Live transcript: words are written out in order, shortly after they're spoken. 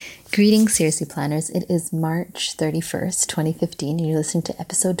Greetings, Seriously Planners. It is March 31st, 2015, and you're listening to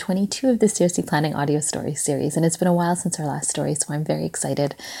episode 22 of the Seriously Planning audio story series. And it's been a while since our last story, so I'm very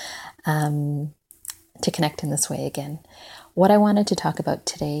excited to connect in this way again. What I wanted to talk about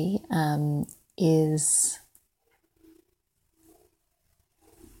today is,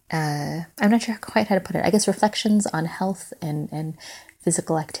 I'm not sure quite how to put it, I guess reflections on health and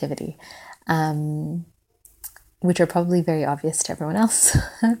physical activity. Which are probably very obvious to everyone else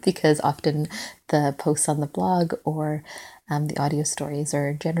because often the posts on the blog or the audio stories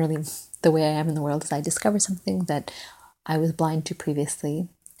are generally the way I am in the world is I discover something that I was blind to previously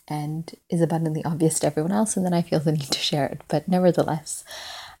and is abundantly obvious to everyone else, and then I feel the need to share it. But nevertheless,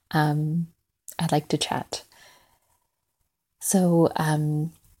 I'd like to chat. So a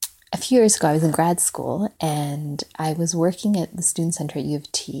few years ago, I was in grad school and I was working at the Student Center at U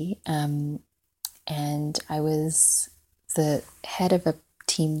of T. And I was the head of a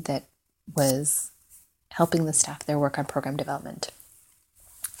team that was helping the staff there work on program development.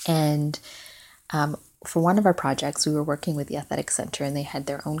 And for one of our projects, we were working with the Athletic Center, and they had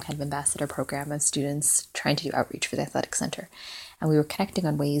their own kind of ambassador program of students trying to do outreach for the Athletic Center. And we were connecting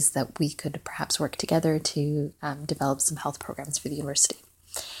on ways that we could perhaps work together to develop some health programs for the university.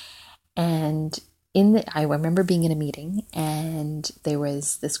 And I remember being in a meeting, and there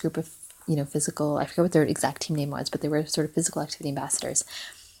was this group of physical, I forget what their exact team name was, but they were sort of physical activity ambassadors,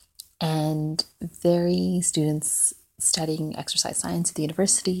 and very students studying exercise science at the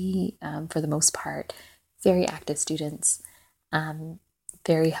university, for the most part, very active students,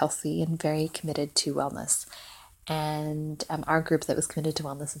 very healthy and very committed to wellness. And our group that was committed to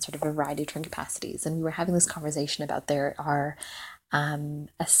wellness in sort of a variety of different capacities. And we were having this conversation about there are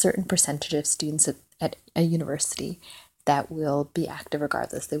a certain percentage of students at a university that will be active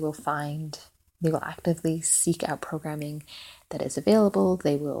regardless. They will actively seek out programming that is available.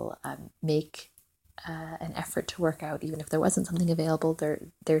 They will make an effort to work out even if there wasn't something available. They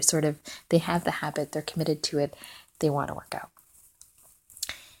have the habit, they're committed to it, they want to work out.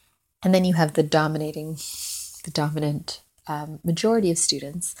 And then you have the dominant majority of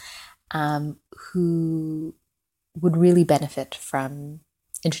students who would really benefit from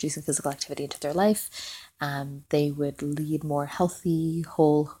introducing physical activity into their life. They would lead more healthy,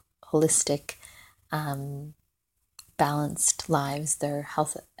 holistic, balanced lives. Their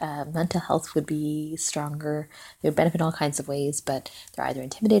mental health would be stronger. They would benefit in all kinds of ways, but they're either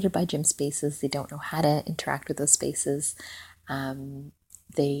intimidated by gym spaces, they don't know how to interact with those spaces,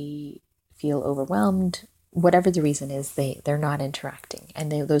 they feel overwhelmed. Whatever the reason is, they're not interacting,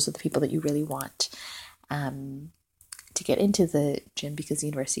 and those are the people that you really want to get into the gym, because the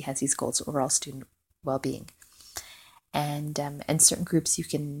university has these goals for overall student well-being. And certain groups you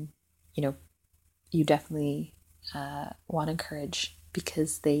definitely want to encourage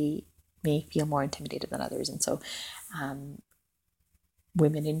because they may feel more intimidated than others. And so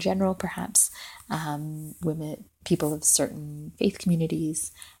women in general, perhaps, people of certain faith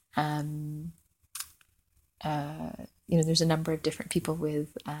communities, there's a number of different people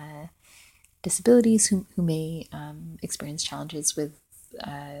with disabilities who may experience challenges with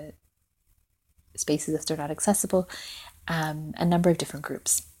spaces if they're not accessible, a number of different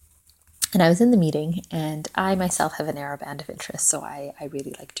groups. And I was in the meeting, and I myself have a narrow band of interests. So I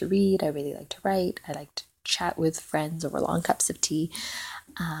really like to read, I really like to write, I like to chat with friends over long cups of tea.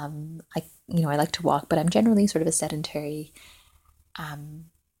 I like to walk, but I'm generally sort of a sedentary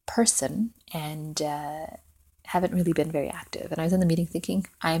person, and haven't really been very active. And I was in the meeting thinking,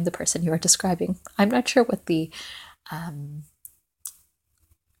 I am the person you are describing. I'm not sure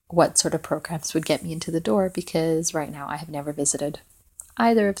what sort of programs would get me into the door, because right now I have never visited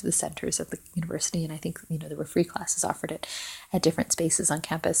either of the centers at the university, and I think there were free classes offered at different spaces on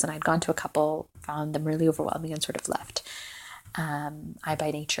campus, and I'd gone to a couple, found them really overwhelming, and sort of left. I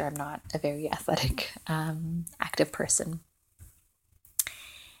by nature am not a very athletic, active person,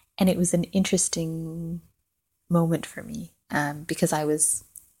 and it was an interesting moment for me, because I was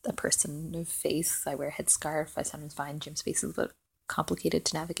a person of faith. I wear a headscarf. I sometimes find gym spaces a bit complicated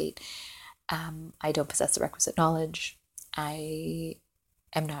to navigate. I don't possess the requisite knowledge. I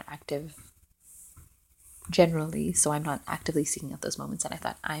am not active generally, so I'm not actively seeking out those moments, and I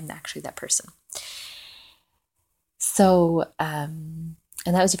thought, I'm actually that person. So, and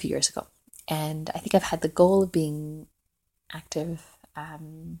that was a few years ago, and I think I've had the goal of being active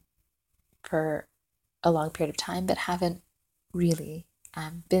for a long period of time, but haven't really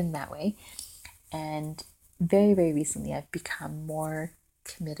been that way. And very, very recently, I've become more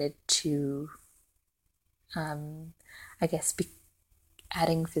committed to,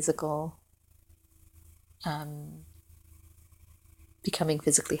 adding physical becoming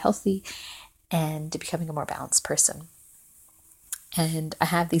physically healthy and becoming a more balanced person. And I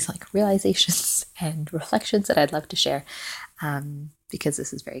have these like realizations and reflections that I'd love to share because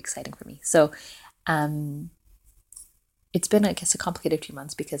this is very exciting for me. So it's been, I guess, a complicated few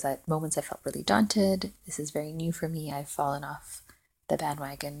months because at moments I felt really daunted. This is very new for me. I've fallen off the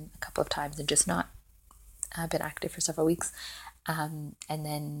bandwagon a couple of times and just not been active for several weeks. And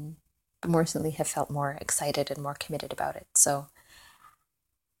then more recently have felt more excited and more committed about it. So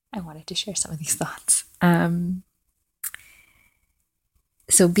I wanted to share some of these thoughts.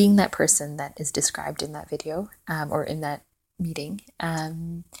 So being that person that is described in that video or in that meeting,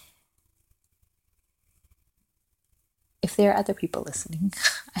 if there are other people listening,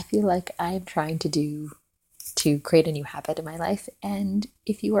 I feel like I'm trying to create a new habit in my life. And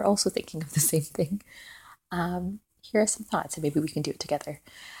if you are also thinking of the same thing, here are some thoughts and maybe we can do it together.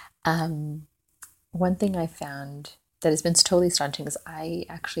 One thing I found that has been totally astonishing is I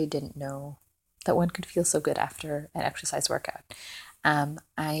actually didn't know that one could feel so good after an exercise workout.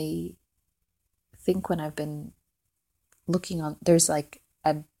 I think when I've been looking on, there's like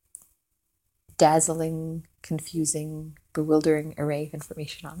a dazzling, confusing, bewildering array of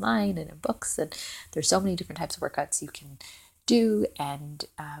information online and in books, and there's so many different types of workouts you can do, and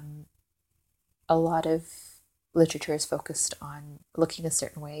a lot of literature is focused on looking a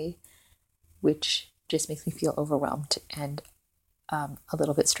certain way, which just makes me feel overwhelmed and a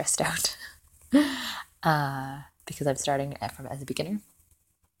little bit stressed out because I'm starting from as a beginner.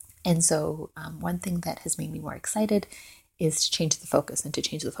 And so one thing that has made me more excited is to change the focus and to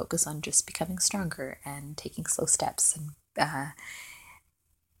change the focus on just becoming stronger and taking slow steps and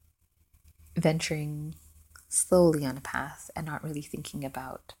venturing slowly on a path and not really thinking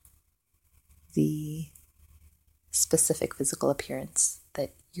about the specific physical appearance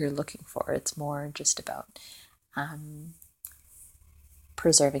that you're looking for. It's more just about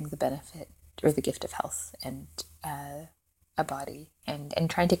preserving the benefit or the gift of health and a body and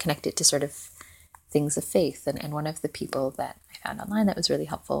trying to connect it to sort of things of faith. And one of the people that I found online that was really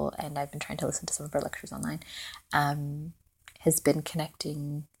helpful, and I've been trying to listen to some of her lectures online, has been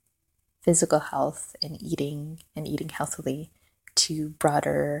connecting physical health and eating healthily to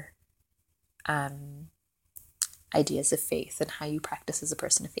broader ideas of faith and how you practice as a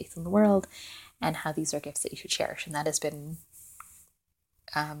person of faith in the world and how these are gifts that you should cherish. And that has been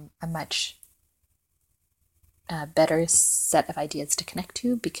a much better set of ideas to connect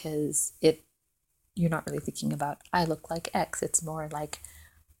to because you're not really thinking about I look like X. It's more like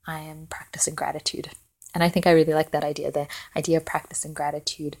I am practicing gratitude. And I think I really like that idea, the idea of practicing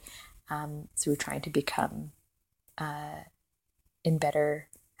gratitude through trying to become in better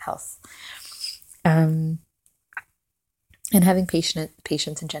health. And having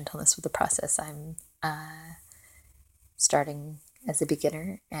patience and gentleness with the process. I'm starting as a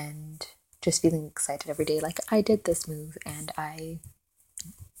beginner and just feeling excited every day. Like I did this move and I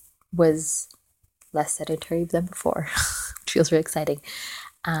was less sedentary than before, which feels really exciting.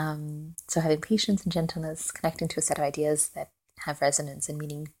 So having patience and gentleness, connecting to a set of ideas that have resonance and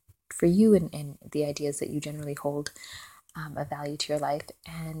meaning for you and the ideas that you generally hold of value to your life.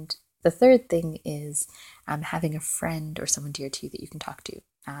 And the third thing is having a friend or someone dear to you that you can talk to.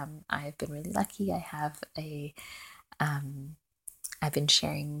 I've been really lucky. I have I've been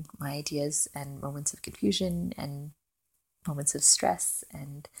sharing my ideas and moments of confusion and moments of stress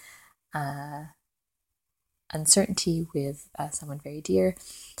and uncertainty with someone very dear.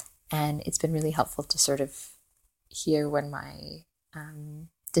 And it's been really helpful to sort of hear when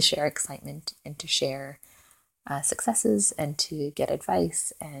to share excitement and to share successes and to get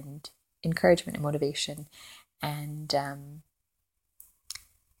advice and encouragement and motivation and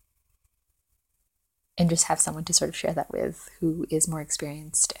just have someone to sort of share that with who is more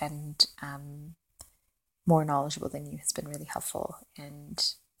experienced and more knowledgeable than you has been really helpful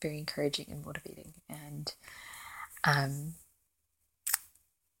and very encouraging and motivating. And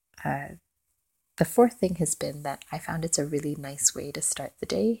the fourth thing has been that I found it's a really nice way to start the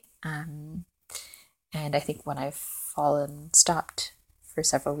day. And I think when I've stopped for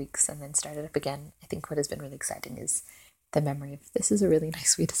several weeks and then started up again, I think what has been really exciting is the memory of this is a really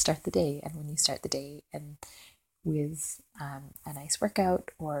nice way to start the day. And when you start the day and with a nice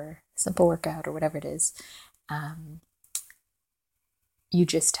workout or simple workout or whatever it is, you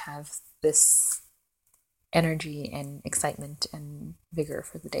just have this energy and excitement and vigor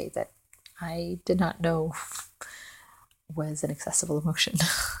for the day that I did not know was an accessible emotion.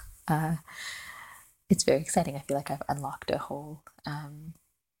 It's very exciting. I feel like I've unlocked a whole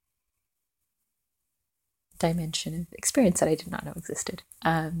dimension of experience that I did not know existed.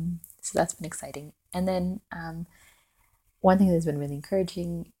 So that's been exciting. And then one thing that's been really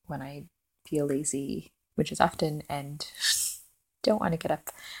encouraging when I feel lazy, which is often, and don't want to get up,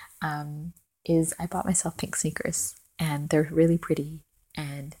 is I bought myself pink sneakers, and they're really pretty,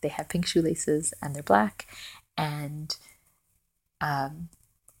 and they have pink shoelaces, and they're black, and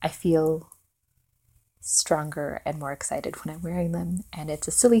I feel stronger and more excited when I'm wearing them. And it's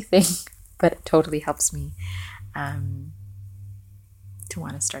a silly thing, but it totally helps me to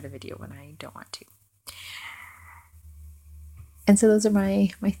want to start a video when I don't want to. And so those are my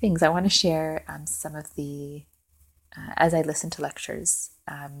things. I want to share some of the, as I listen to lectures.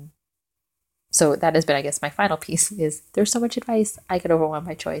 So that has been, I guess, my final piece is there's so much advice, I get overwhelmed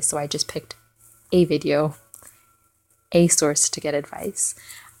by choice. So I just picked a video, a source to get advice,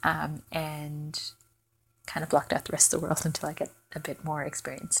 and kind of blocked out the rest of the world until I get a bit more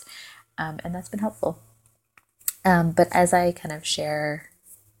experienced. And that's been helpful. But as I kind of share,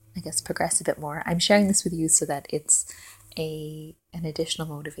 I guess, progress a bit more, I'm sharing this with you so that it's an additional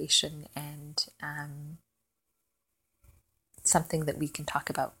motivation and something that we can talk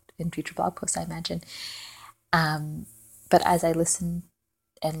about in future blog posts, I imagine. But as I listen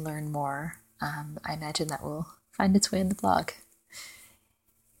and learn more, I imagine that will find its way in the blog.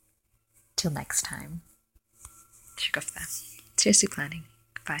 Till next time. Should go for that. Seriously planning.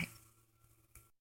 Bye.